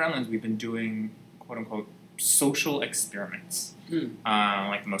Crazy Gremlins, we've been doing quote unquote social experiments.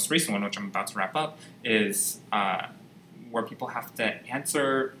 Like the most recent one, which I'm about to wrap up, is where people have to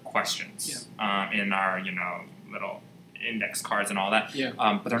answer questions in our little index cards and all that.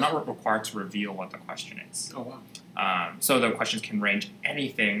 But they're not required to reveal what the question is. Oh wow! So the questions can range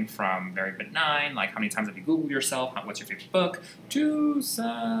anything from very benign, like how many times have you Googled yourself, what's your favorite book, to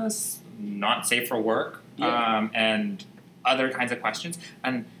not safe for work, and other kinds of questions.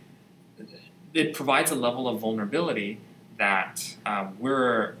 And it provides a level of vulnerability that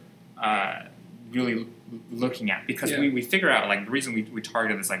we're really looking at, because we figure out like the reason we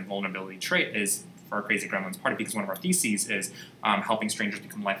target this like vulnerability trait is for our Crazy Gremlins party, because one of our theses is helping strangers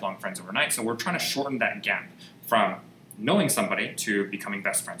become lifelong friends overnight. So we're trying to shorten that gap from knowing somebody to becoming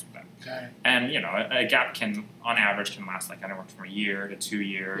best friends with them. Okay. And a gap on average can last like anywhere from a year to 2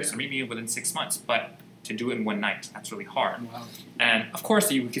 years, or maybe within 6 months. But to do it in one night, that's really hard. Wow. And of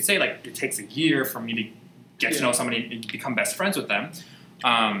course, you could say like it takes a year for me to get to know somebody and become best friends with them.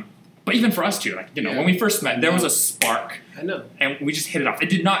 But even for us too, like when we first met, there was a spark. I know. And we just hit it off. It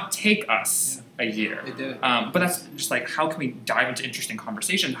did not take us a year. It did. But that's just like, how can we dive into interesting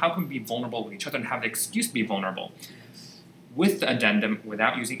conversations? How can we be vulnerable with each other and have the excuse to be vulnerable? With the addendum,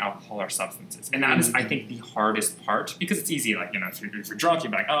 without using alcohol or substances. And that is, I think, the hardest part, because it's easy, like, if you're drunk,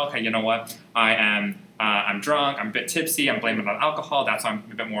 you'd be like, oh, okay, you know what, I'm drunk, I'm a bit tipsy, I'm blaming it on alcohol, that's why I'm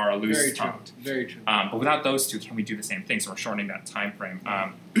a bit more loose-tongued. Very true. But without those two, can we do the same thing? So we're shortening that time frame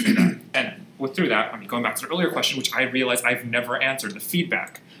to that. And through that, going back to the earlier question, which I realized I've never answered, the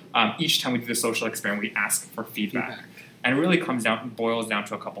feedback. Each time we do the social experiment, we ask for feedback. And it really boils down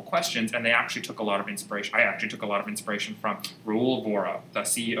to a couple questions, and they actually took a lot of inspiration. I actually took a lot of inspiration from Raul Vora, the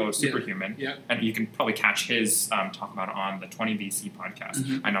CEO of Superhuman, and you can probably catch his talk about it on the 20 VC podcast.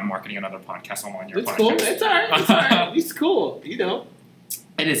 Mm-hmm. I know I'm marketing another podcast. I'm on your podcast. Cool. It's all right. It's cool.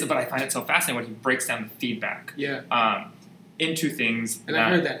 It is, but I find it so fascinating when he breaks down the feedback into things. And I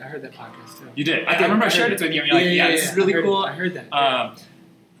heard that podcast too. You did? I remember I shared it with you, and you're this is really cool. I heard that.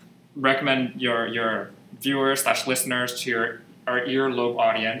 Recommend your viewers/listeners to your earlobe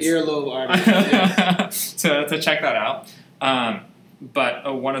audience. to check that out.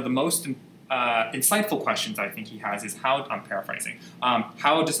 But one of the most insightful questions I think he has is I'm paraphrasing.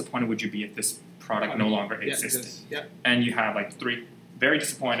 How disappointed would you be if this product no longer existed? And you have like 3: very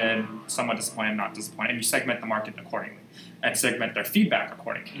disappointed, somewhat disappointed, not disappointed, and you segment the market accordingly and segment their feedback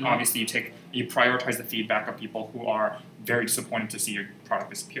accordingly. Mm-hmm. Obviously, you prioritize the feedback of people who are very disappointed to see your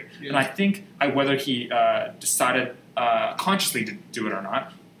product disappear. Yeah. And I think whether he decided consciously to do it or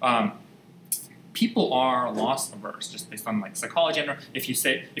not, people are loss averse just based on like psychology. And if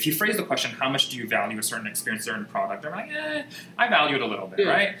you phrase the question, how much do you value a certain experience, certain product, they're like, I value it a little bit,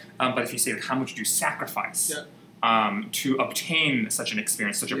 right? But if you say, how much do you sacrifice to obtain such an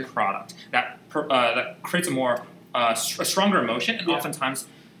experience, such a product, that creates a stronger emotion, and oftentimes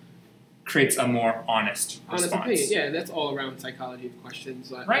creates a more honest response. Opinion. Yeah, that's all around psychology of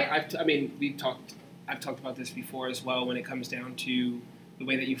questions. Right. I've talked about this before as well. When it comes down to the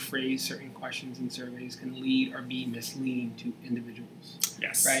way that you phrase certain questions in surveys, can lead or be misleading to individuals.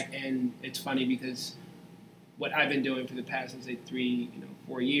 Yes. Right. And it's funny because what I've been doing for the past, let's say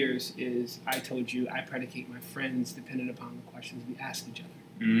 4 years, is I told you I predicate my friends dependent upon the questions we ask each other.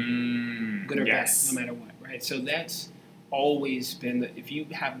 Good or bad, no matter what, right? So that's always been that if you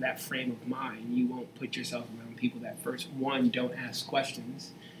have that frame of mind, you won't put yourself around people that, first, 1, don't ask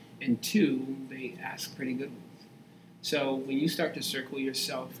questions, and 2, they ask pretty good ones. So when you start to circle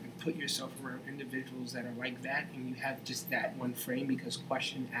yourself and put yourself around individuals that are like that, and you have just that one frame, because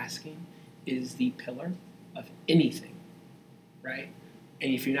question asking is the pillar of anything, right?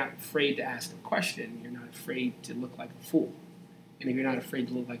 And if you're not afraid to ask a question, you're not afraid to look like a fool. And if you're not afraid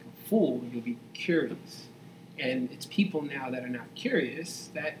to look like a fool, you'll be curious. And it's people now that are not curious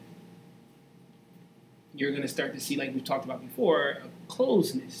that you're going to start to see, like we've talked about before, a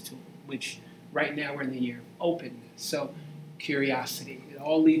closeness to them, which right now we're in the year of openness. So curiosity, it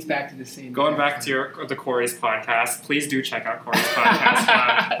all leads back to the same. Going back to the Corey's podcast, please do check out Corey's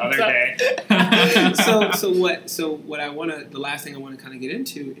podcast the other day. The last thing I want to kind of get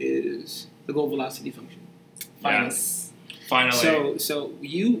into is the goal velocity function. Finally. Yes. Finally. So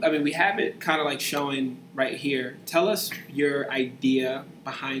we have it kind of like showing right here. Tell us your idea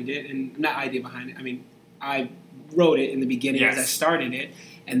behind it, and not idea behind it. I mean, I wrote it in the beginning as I started it,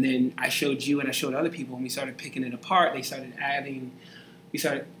 and then I showed you and I showed other people, and we started picking it apart. We started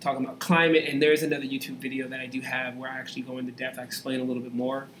talking about climate, and there's another YouTube video that I do have where I actually go into depth. I explain a little bit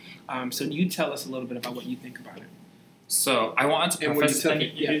more. So you tell us a little bit about what you think about it. So I want to preface,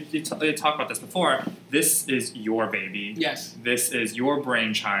 you talked about this before, this is your baby. Yes. This is your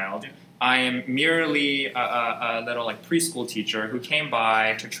brainchild. Yeah. I am merely a little like preschool teacher who came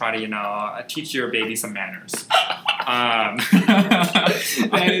by to try to, teach your baby some manners.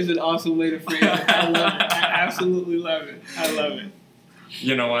 That is an awesome way to frame it. I love it. I absolutely love it. I love it.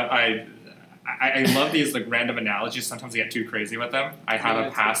 You know what? I love these like random analogies. Sometimes I get too crazy with them. I have a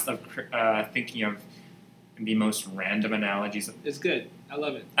past of thinking of the most random analogies. It's good. I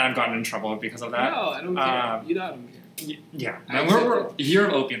love it. And I've gotten in trouble because of that. No, I don't care. I don't care. Yeah. And we're a year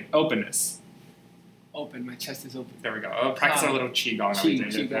of openness. Open. My chest is open. There we go. Practice our little Qigong.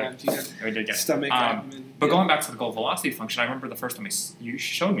 Qigong. We did get stomach. But going back to the goal velocity function, I remember the first time you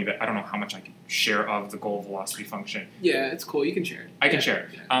showed me that. I don't know how much I could share of the goal velocity function. Yeah, it's cool. You can share it. I can share it.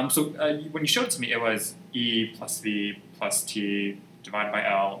 Yeah. So when you showed it to me, it was E plus V plus T divided by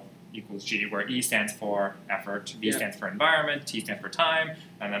L equals G, where E stands for effort, V stands for environment, T stands for time,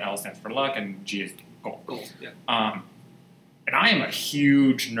 and then L stands for luck, and G is goal. And I am a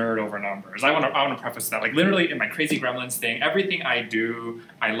huge nerd over numbers. I want to preface that. Like literally in my crazy gremlins thing, everything I do,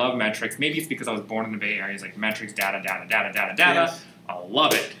 I love metrics. Maybe it's because I was born in the Bay Area. It's like metrics, data. Yes. I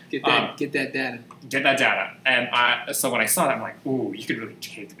love it. Get that data. Get that data. And so when I saw that, I'm like, ooh, you could really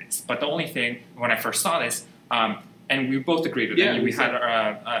take this. But the only thing, when I first saw this, and we both agreed with it, we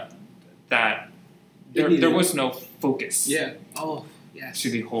had that there was no focus to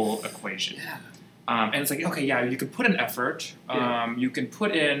the whole equation. Yeah. And it's like, okay, you can put in effort, you can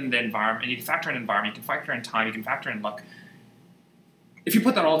put in the environment, you can factor in environment, you can factor in time, you can factor in luck. if you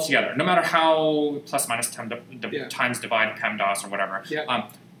put that all together, no matter how plus minus times divide PEMDAS or whatever,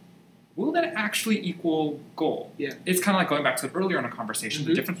 will that actually equal goal? Yeah. It's kind of like going back to earlier in a conversation,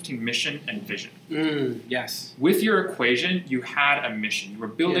 the difference between mission and vision. Yes. With your equation, you had a mission. You were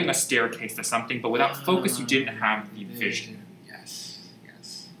building a staircase to something, but without focus, you didn't have the vision.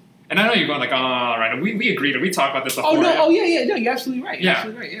 And I know you're going like, all right, we agreed. We talked about this before. No, you're absolutely right. You're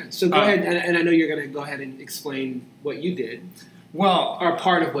absolutely right, yeah. So go ahead, and I know you're going to go ahead and explain what you did. Well, or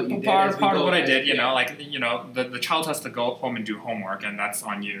part of what you did. Part of what I did, the child has to go home and do homework, and that's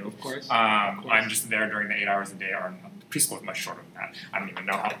on you. Of course. I'm just there during the 8 hours a day, or preschool is much shorter than that. I don't even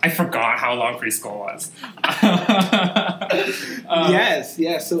know I forgot how long preschool was. Yes.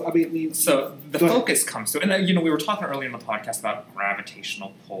 So I mean, the focus comes to, and we were talking earlier in the podcast about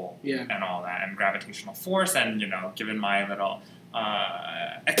gravitational pull and all that, and gravitational force, and given my little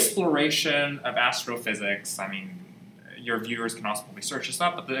exploration of astrophysics, I mean. Your viewers can also probably search this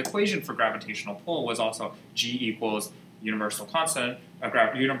up, but the equation for gravitational pull was also G equals universal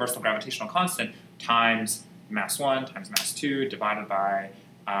gravitational constant times mass 1 times mass 2 divided by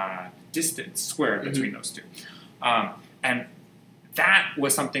distance squared between those two. And that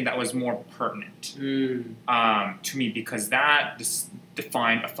was something that was more pertinent to me because that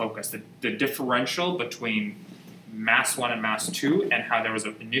defined a focus, the differential between mass 1 and mass 2, and how there was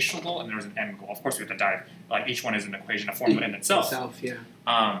an initial goal and there was an end goal. Of course, we have to dive, like each one is an equation, a formula in itself. And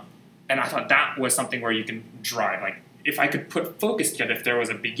I thought that was something where you can drive. Like, if I could put focus together, if there was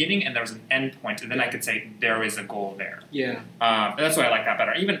a beginning and there was an end point, and then I could say there is a goal there. And that's why I like that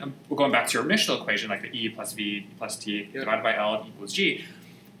better. Even going back to your initial equation, like the E plus V plus T divided by L equals G,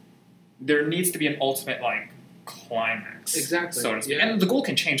 there needs to be an ultimate, climax, so to speak. And the goal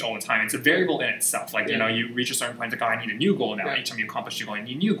can change all the time. It's a variable in itself. You reach a certain point, I need a new goal now. Each time you accomplish your goal, I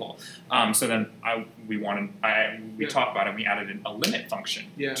need a new goal. So then we talked about it. We added a limit function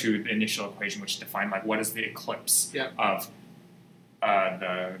to the initial equation, which defined what is the eclipse of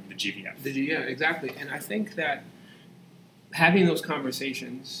the GVF. Exactly. And I think that having those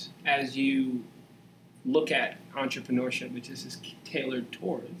conversations as you look at entrepreneurship, which is tailored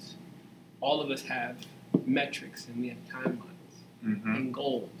towards, all of us have metrics and we have timelines and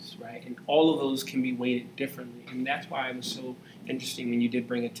goals, right? And all of those can be weighted differently. And that's why it was so interesting when you did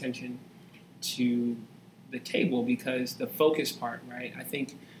bring attention to the table, because the focus part, right? I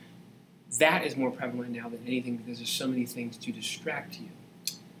think that is more prevalent now than anything because there's so many things to distract you.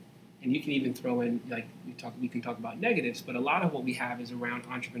 And you can even throw in, we can talk about negatives, but a lot of what we have is around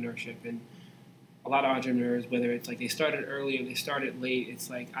entrepreneurship. And a lot of entrepreneurs, whether it's they started early or they started late, it's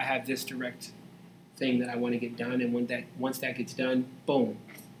I have this direct thing that I want to get done, and once that gets done, boom,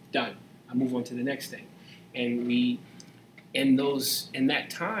 done. I move on to the next thing, and in that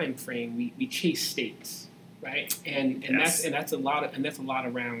time frame, we chase states, right? And that's a lot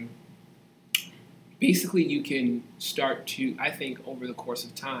around. Basically, you can start to, I think, over the course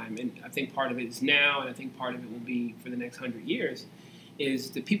of time, and I think part of it is now, and I think part of it will be for the next 100 years,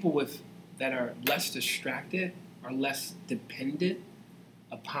 is the people that are less distracted, are less dependent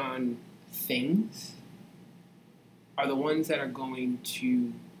upon things, are the ones that are going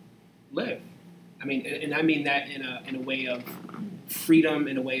to live. I mean, and I mean that in a way of freedom,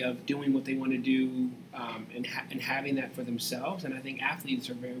 in a way of doing what they want to do, and having that for themselves. And I think athletes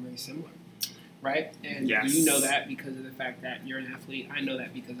are very, very similar, right? And you know that because of the fact that you're an athlete. I know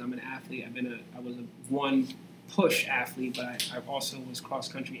that because I'm an athlete. I was a one push athlete, but I also was cross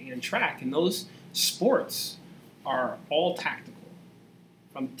country and track. And those sports are all tactical.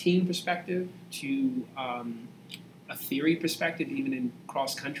 From team perspective to a theory perspective, even in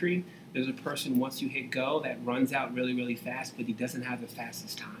cross country, there's a person once you hit go that runs out really, really fast, but he doesn't have the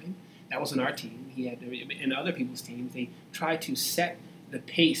fastest time. That wasn't our team. In other people's teams, they try to set the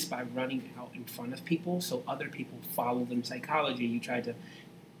pace by running out in front of people, so other people follow them. Psychology, you try to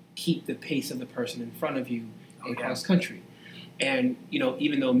keep the pace of the person in front of you in cross country. And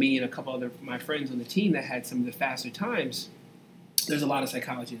even though me and a couple other my friends on the team that had some of the faster times, there's a lot of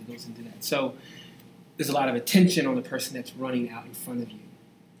psychology that goes into that. So there's a lot of attention on the person that's running out in front of you.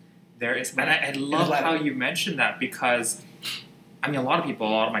 There is, and I love how you mentioned that because, a lot of people, a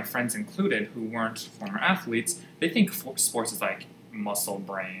lot of my friends included, who weren't former athletes, they think sports is muscle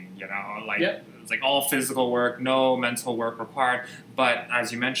brain, it's all physical work, no mental work required. But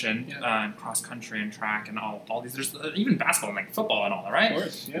as you mentioned, in cross country and track and all these, there's even basketball and football and all that, right? Of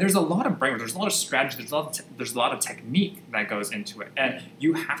course, There's a lot of brain work, there's a lot of strategy, there's a lot of technique that goes into it, and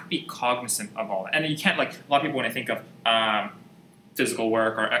you have to be cognizant of all that. And you can't a lot of people when I think of physical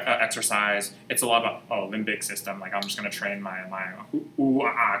work or exercise, it's a lot about limbic system. I'm just going to train my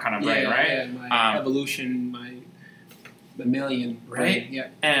kind of brain, right? My evolution, my mammalian right?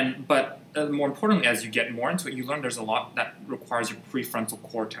 brain. Yeah. But more importantly, as you get more into it, you learn there's a lot that requires your prefrontal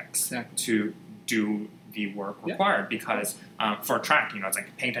cortex to do the work required. Because for a track, it's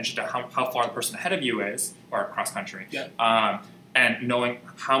like paying attention to how far the person ahead of you is, or cross country. And knowing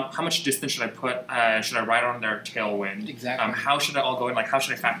how much distance should I put, should I ride on their tailwind? Exactly. How should it all go in? Like, how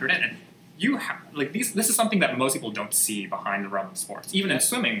should I factor it in? And you have, like, this is something that most people don't see behind the realm of sports. Even in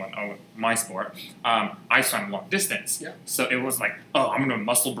swimming, my sport, I swam long distance. So it was like, I'm going to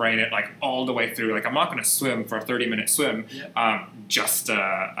muscle brain it, like, all the way through. Like, I'm not going to swim for a 30-minute swim just to,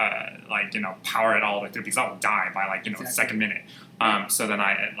 power it all the way through, because I'll die by, the second minute. So then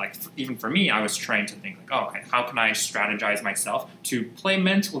even for me, I was trained to think okay, how can I strategize myself to play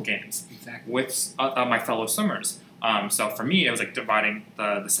mental games with my fellow swimmers? So for me, it was like dividing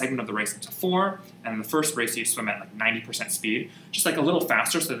the segment of the race into 4, and the first race you swim at 90% speed, just a little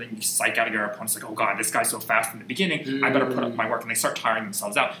faster, so that you psych out your opponents, oh god, this guy's so fast in the beginning, I better put up my work, and they start tiring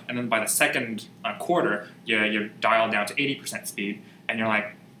themselves out. And then by the second quarter, you dial down to 80% speed, and you're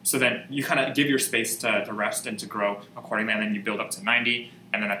like, so then you kind of give your space to rest and to grow accordingly, and then you build up to 90,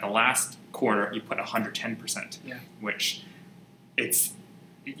 and then at the last quarter, you put 110%, which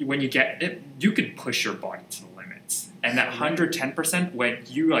when you get it, you could push your body to the limits. And that 110%, when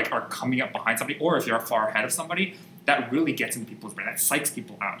you are coming up behind somebody, or if you're far ahead of somebody, that really gets into people's brain. That psychs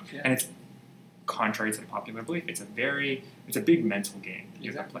people out. And it's contrary to the popular belief. It's a big mental game that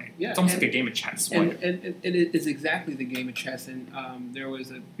you have to play. It's almost like a game of chess. And it is exactly the game of chess. And there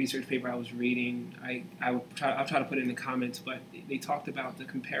was a research paper I was reading. I'll try to put it in the comments, but they talked about the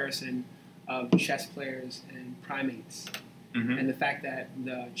comparison of chess players and primates. And the fact that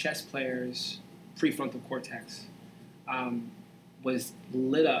the chess player's prefrontal cortex was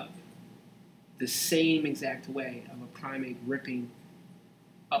lit up the same exact way of a primate ripping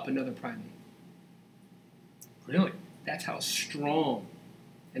up another primate. Really? That's how strong.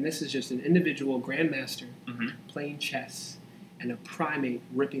 And this is just an individual grandmaster playing chess and a primate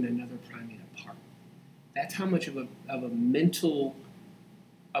ripping another primate apart. That's how much of a mental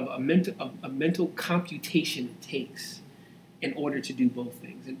computation it takes in order to do both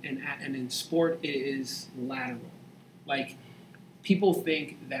things. And in sport, it is lateral. Like, people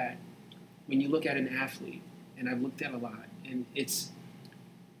think that when you look at an athlete, and I've looked at a lot, and it's,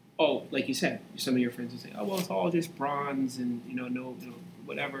 like you said, some of your friends will say, well, it's all just bronze and, no,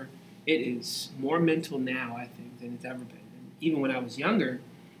 whatever. It is more mental now, I think, than it's ever been. And even when I was younger,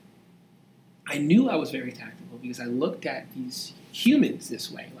 I knew I was very tactical because I looked at these humans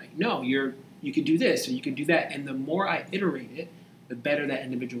this way. Like, no, you can do this or you can do that. And the more I iterated, the better that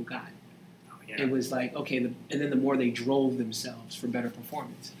individual got. It was like, okay, and then the more they drove themselves for better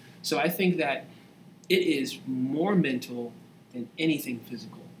performance. So I think that it is more mental than anything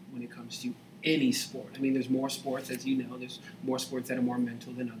physical when it comes to any sport. I mean, there's more sports, as you know, there's more sports that are more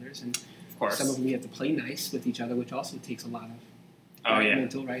mental than others. And of course, some of them you have to play nice with each other, which also takes a lot of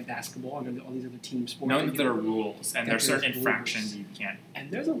mental, right? Basketball and all these other team sports. Know that there are rules, and there are certain infractions you can't.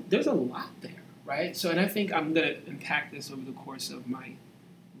 And there's a lot there, right? So, and I think I'm going to unpack this over the course of my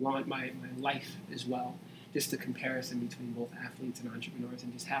life as well, just the comparison between both athletes and entrepreneurs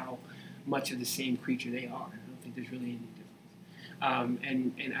and just how much of the same creature they are. I don't think there's really any difference.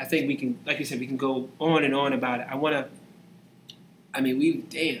 And I think we can, like you said, we can go on and on about it.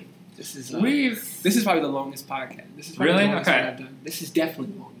 This is probably the longest podcast. This is probably the longest one I've done. This is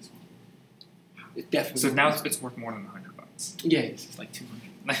definitely the longest one. It's definitely. So now it's worth more than $100. Yeah, it's like 200.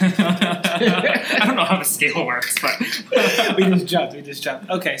 I don't know how the scale works, but we just jumped.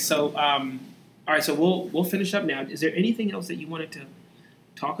 Okay, so all right, so we'll finish up now. Is there anything else that you wanted to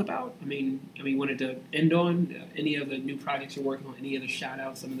talk about? I mean, wanted to end on any of the new projects you're working on, any other shout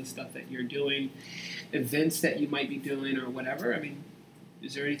outs, some of the stuff that you're doing, events that you might be doing, or whatever. I mean,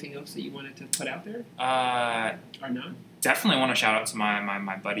 is there anything else that you wanted to put out there? Or not? Definitely want to shout out to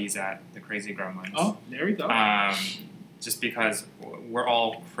my buddies at the Crazy Gremlins. Oh, there we go. Just because we're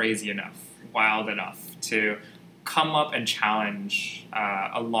all crazy enough, wild enough to come up and challenge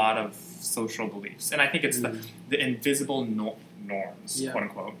a lot of social beliefs. And I think it's the invisible norms, quote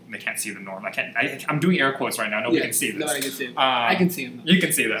unquote. They can't see the norm. I'm doing air quotes right now. Nobody can see this. Nobody can see them. I can see them. You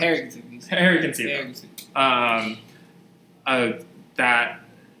can see them. Harry can see them. Harry can see them. That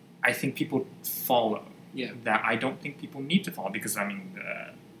I think people follow. Yeah. That I don't think people need to follow because,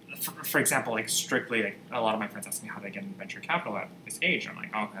 for example, strictly, a lot of my friends ask me how they get into venture capital at this age. I'm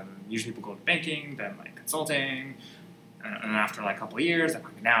like, usually people go to banking, then consulting, and after a couple of years, I'm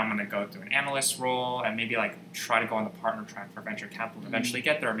like, now I'm going to go through an analyst role and maybe try to go on the partner track for venture capital. Eventually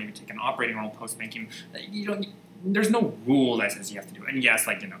get there, or maybe take an operating role post banking. There's no rule that says you have to do it. And yes,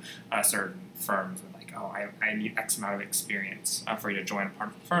 certain firms with like, oh, I need X amount of experience for you to join a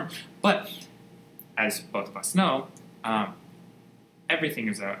part of the firm. But as both of us know, everything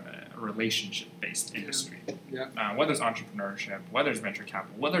is a relationship-based industry. Yeah. Whether it's entrepreneurship, whether it's venture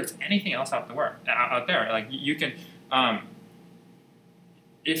capital, whether it's anything else out there, like you can,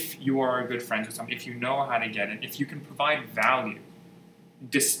 if you are good friends with someone, if you know how to get it, if you can provide value,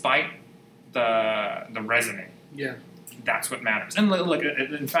 despite the resume. Yeah. That's what matters. And like,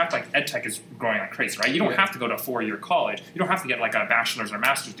 in fact, like edtech is growing like crazy, right? You don't have to go to a 4-year college. You don't have to get like a bachelor's or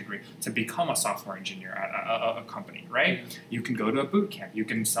master's degree to become a software engineer at a company, right? Yeah. You can go to a boot camp. You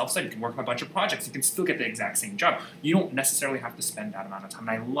can self-study. You can work on a bunch of projects. You can still get the exact same job. You don't necessarily have to spend that amount of time.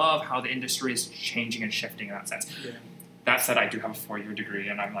 And I love how the industry is changing and shifting in that sense. Yeah. That said, I do have a 4-year degree,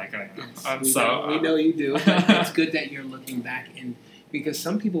 and I'm like, we know you do. But it's good that you're looking back, and because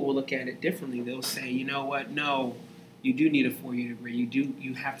some people will look at it differently. They'll say, you know what? No, you do need a 4-year degree.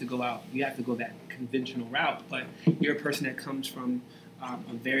 You have to go out. You have to go that conventional route. But you're a person that comes from a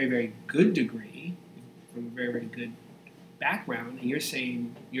very, very good degree, from a very, very good background, and you're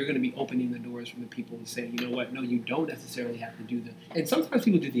saying you're going to be opening the doors for the people to say, you know what? No, you don't necessarily have to do the. And sometimes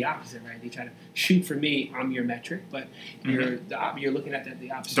people do the opposite, right? They try to shoot for me. I'm your metric, but you're looking at that the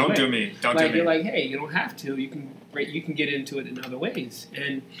opposite. Don't way. do me. Don't like, do me. You're like, hey, you don't have to. You can get into it in other ways,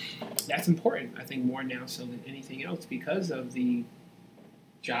 and that's important. I think more now so than anything else because of the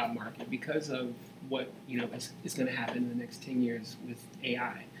job market, because of what is going to happen in the next 10 years with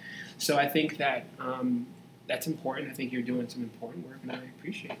AI. So I think that. That's important. I think you're doing some important work, and I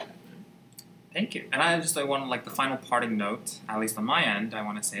appreciate that. Man. Thank you. And I want like the final parting note, at least on my end, I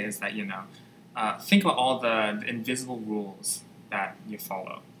want to say is that think about all the invisible rules that you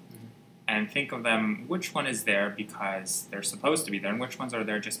follow, and think of them. Which one is there because they're supposed to be there, and which ones are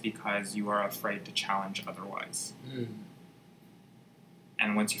there just because you are afraid to challenge otherwise.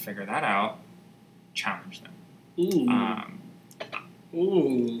 And once you figure that out, challenge them.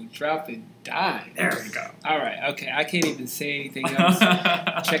 Ooh, drop it. Die. There we go. All right. Okay. I can't even say anything else.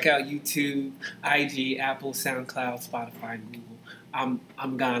 Check out YouTube, IG, Apple, SoundCloud, Spotify, and Google.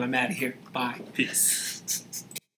 I'm gone. I'm out of here. Bye. Peace.